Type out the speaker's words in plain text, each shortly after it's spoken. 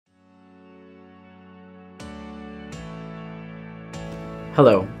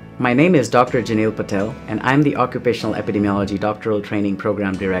Hello, my name is Dr. Janil Patel, and I'm the Occupational Epidemiology Doctoral Training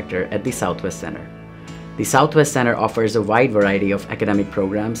Program Director at the Southwest Center. The Southwest Center offers a wide variety of academic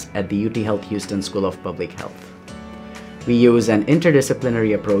programs at the UT Health Houston School of Public Health. We use an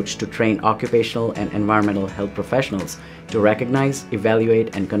interdisciplinary approach to train occupational and environmental health professionals to recognize,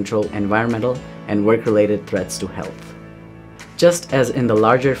 evaluate, and control environmental and work-related threats to health. Just as in the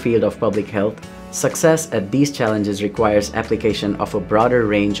larger field of public health, success at these challenges requires application of a broader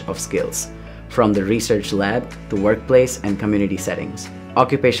range of skills, from the research lab to workplace and community settings.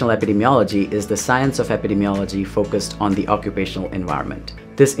 Occupational epidemiology is the science of epidemiology focused on the occupational environment.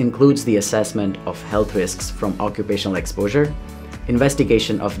 This includes the assessment of health risks from occupational exposure,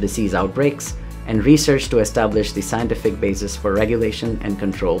 investigation of disease outbreaks, and research to establish the scientific basis for regulation and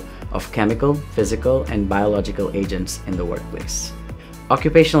control of chemical, physical, and biological agents in the workplace.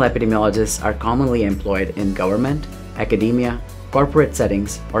 Occupational epidemiologists are commonly employed in government, academia, corporate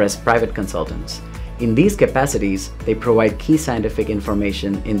settings, or as private consultants. In these capacities, they provide key scientific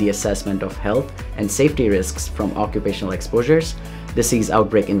information in the assessment of health and safety risks from occupational exposures, disease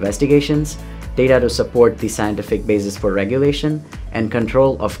outbreak investigations, data to support the scientific basis for regulation, and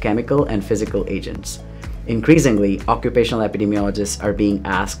control of chemical and physical agents. Increasingly, occupational epidemiologists are being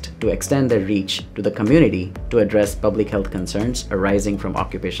asked to extend their reach to the community to address public health concerns arising from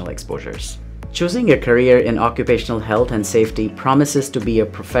occupational exposures. Choosing a career in occupational health and safety promises to be a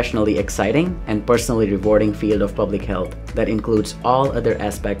professionally exciting and personally rewarding field of public health that includes all other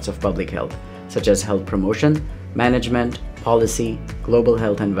aspects of public health, such as health promotion, management, policy, global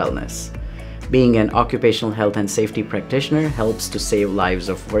health, and wellness. Being an occupational health and safety practitioner helps to save lives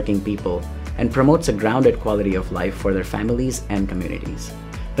of working people and promotes a grounded quality of life for their families and communities.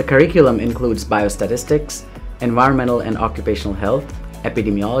 The curriculum includes biostatistics, environmental and occupational health,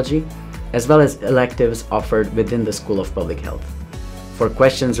 epidemiology, as well as electives offered within the School of Public Health. For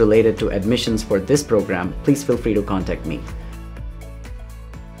questions related to admissions for this program, please feel free to contact me.